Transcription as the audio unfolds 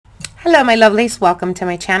Hello my lovelies, welcome to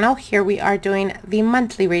my channel. Here we are doing the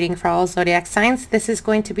monthly reading for all zodiac signs. This is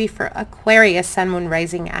going to be for Aquarius, Sun, Moon,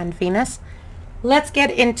 Rising, and Venus. Let's get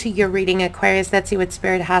into your reading, Aquarius. Let's see what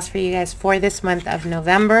Spirit has for you guys for this month of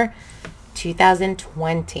November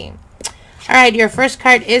 2020. Alright, your first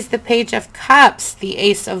card is the Page of Cups, the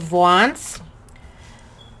Ace of Wands.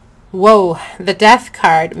 Whoa, the Death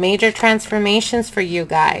card. Major transformations for you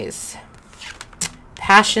guys.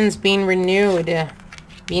 Passions being renewed.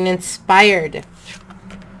 Being inspired.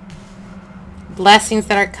 Blessings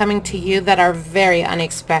that are coming to you that are very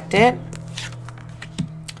unexpected.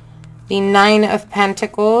 The Nine of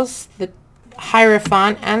Pentacles, the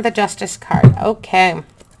Hierophant, and the Justice card. Okay.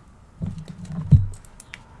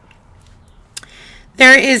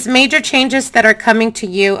 There is major changes that are coming to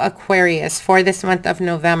you, Aquarius, for this month of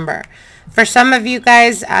November. For some of you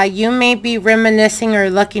guys, you may be reminiscing or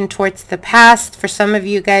looking towards the past. For some of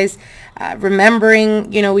you guys,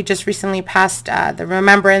 remembering, we just recently passed the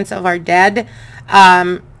remembrance of our dead.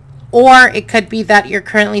 Or it could be that you're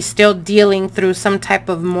currently still dealing through some type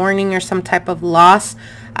of mourning or some type of loss.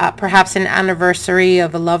 Perhaps an anniversary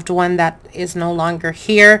of a loved one that is no longer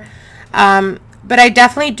here. But I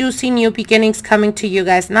definitely do see new beginnings coming to you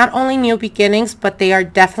guys. Not only new beginnings, but they are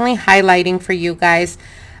definitely highlighting for you guys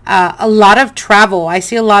a lot of travel. I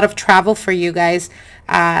see a lot of travel for you guys.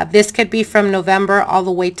 This could be from November all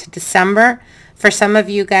the way to December. For some of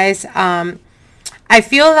you guys, I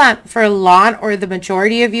feel that for a lot or the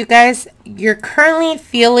majority of you guys, you're currently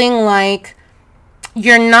feeling like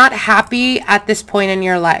you're not happy at this point in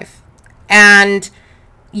your life. And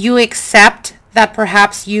you accept that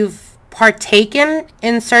perhaps you've partaken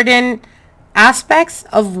in certain aspects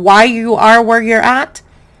of why you are where you're at.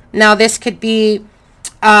 Now, this could be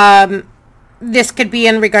in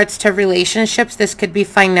regards to relationships. This could be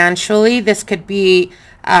financially. This could be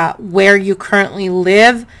where you currently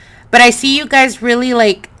live. But I see you guys really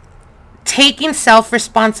like taking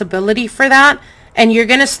self-responsibility for that. And you're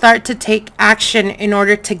going to start to take action in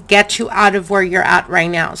order to get you out of where you're at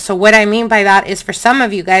right now. So what I mean by that is, for some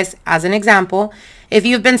of you guys, as an example, if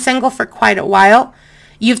you've been single for quite a while,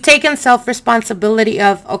 you've taken self-responsibility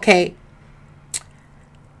of, okay,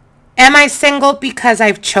 am I single because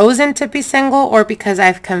I've chosen to be single, or because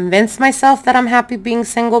I've convinced myself that I'm happy being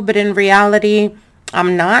single, but in reality,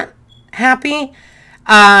 I'm not happy,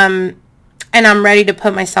 and I'm ready to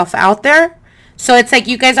put myself out there? So it's like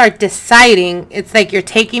you guys are deciding, it's like you're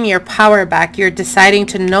taking your power back. You're deciding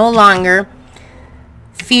to no longer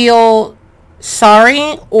feel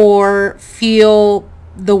sorry or feel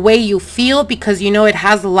the way you feel, because it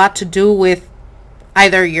has a lot to do with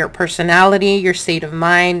either your personality, your state of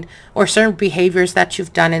mind, or certain behaviors that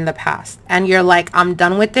you've done in the past. And you're like, I'm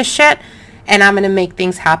done with this shit and I'm going to make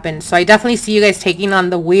things happen. So I definitely see you guys taking on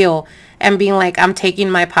the wheel and being like, I'm taking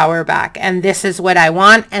my power back and this is what I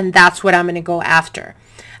want and that's what I'm going to go after.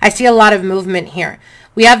 I see a lot of movement here.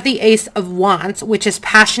 We have the Ace of Wands, which is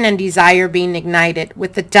passion and desire being ignited.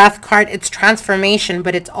 With the Death card, it's transformation,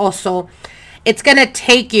 but it's also, it's going to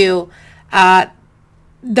take you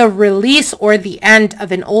the release or the end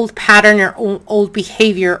of an old pattern or old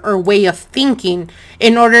behavior or way of thinking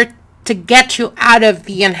in order to get you out of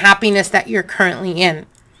the unhappiness that you're currently in.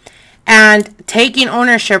 And taking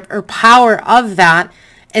ownership or power of that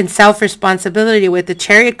and self-responsibility with the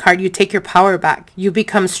Chariot card, you take your power back. You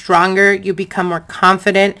become stronger. You become more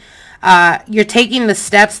confident. You're taking the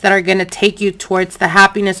steps that are going to take you towards the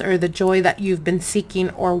happiness or the joy that you've been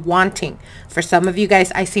seeking or wanting. For some of you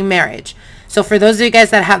guys, I see marriage. So for those of you guys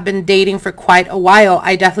that have been dating for quite a while,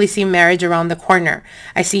 I definitely see marriage around the corner.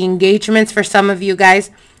 I see engagements for some of you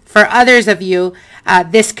guys. For others of you,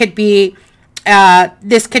 this could be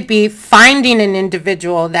finding an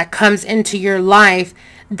individual that comes into your life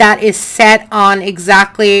that is set on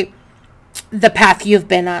exactly the path you've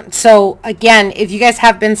been on. So again, if you guys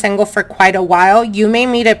have been single for quite a while, you may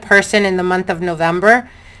meet a person in the month of November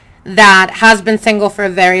that has been single for a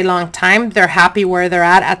very long time. They're happy where they're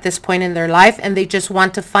at this point in their life, and they just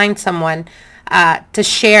want to find someone to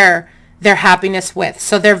share their happiness with.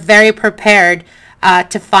 So they're very prepared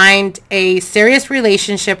to find a serious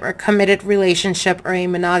relationship or committed relationship or a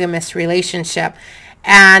monogamous relationship.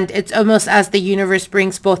 And it's almost as the universe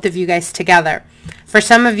brings both of you guys together. For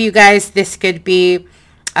some of you guys, this could be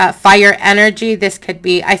fire energy. This could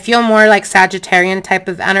be, I feel more like Sagittarian type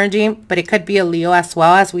of energy, but it could be a Leo as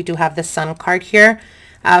well, as we do have the Sun card here.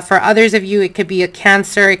 For others of you, it could be a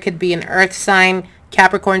Cancer. It could be an Earth sign,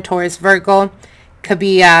 Capricorn, Taurus, Virgo. It could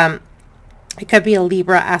be a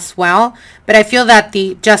Libra as well. But I feel that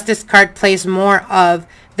the Justice card plays more of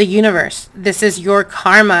the universe. This is your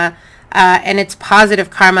karma and it's positive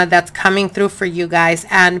karma that's coming through for you guys,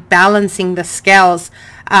 and balancing the scales,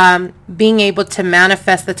 being able to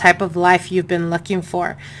manifest the type of life you've been looking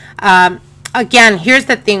for. Again, here's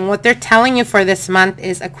the thing. What they're telling you for this month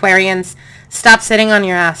is, Aquarians, stop sitting on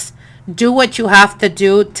your ass. Do what you have to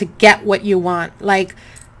do to get what you want. Like,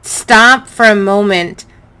 stop for a moment.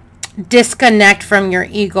 Disconnect from your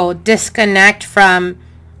ego. Disconnect from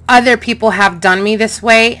other people have done me this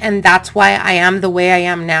way, and that's why I am the way I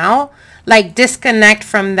am now. Like, disconnect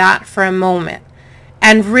from that for a moment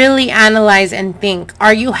and really analyze and think,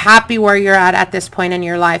 are you happy where you're at this point in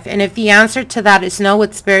your life? And if the answer to that is no,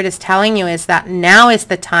 what Spirit is telling you is that now is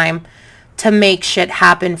the time to make shit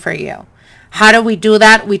happen for you. How do we do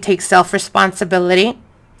that? We take self-responsibility.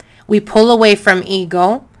 We pull away from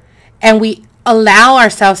ego, and we allow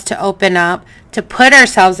ourselves to open up, to put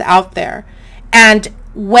ourselves out there. And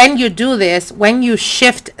when you do this, when you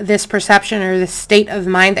shift this perception or this state of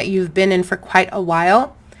mind that you've been in for quite a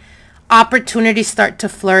while, opportunities start to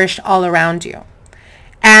flourish all around you.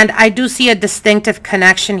 And I do see a distinctive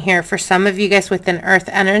connection here for some of you guys within earth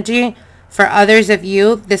energy. For others of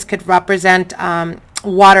you, this could represent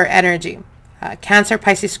water energy, Cancer,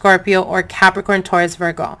 Pisces, Scorpio, or Capricorn, Taurus,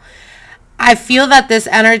 Virgo. I feel that this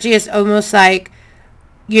energy is almost like,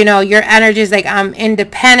 you know, your energy is like, I'm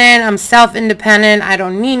independent, I'm self-independent, I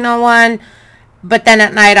don't need no one. But then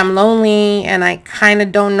at night I'm lonely, and I kind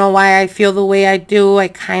of don't know why I feel the way I do. I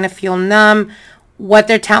kind of feel numb. What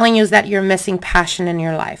they're telling you is that you're missing passion in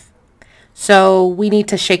your life. So we need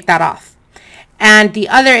to shake that off. And the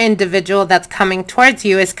other individual that's coming towards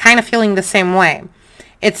you is kind of feeling the same way.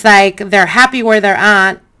 It's like they're happy where they're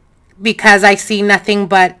at because I see nothing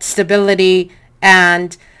but stability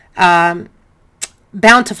and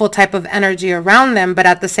bountiful type of energy around them. But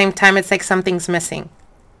at the same time, it's like something's missing.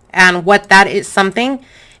 And what that is, something,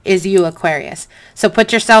 is you, Aquarius. So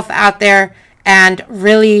put yourself out there and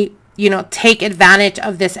really, you know, take advantage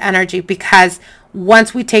of this energy, because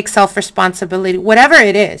once we take self-responsibility, whatever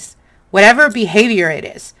it is, whatever behavior it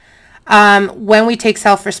is, when we take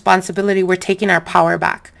self-responsibility, we're taking our power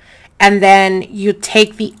back. And then you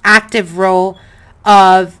take the active role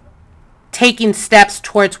of taking steps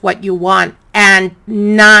towards what you want and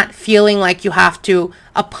not feeling like you have to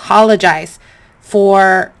apologize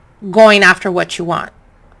for going after what you want,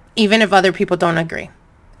 even if other people don't agree.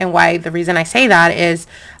 And why the reason I say that is,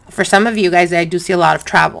 for some of you guys, I do see a lot of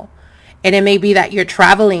travel. And it may be that you're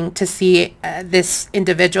traveling to see this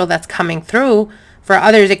individual that's coming through. For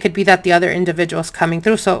others, it could be that the other individual is coming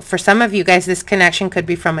through. So for some of you guys, this connection could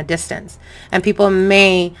be from a distance. And people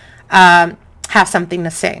may have something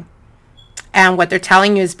to say. And what they're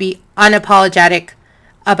telling you is be unapologetic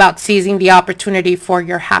about seizing the opportunity for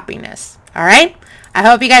your happiness. All right? I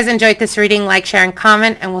hope you guys enjoyed this reading. Like, share, and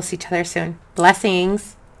comment, and we'll see each other soon.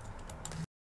 Blessings.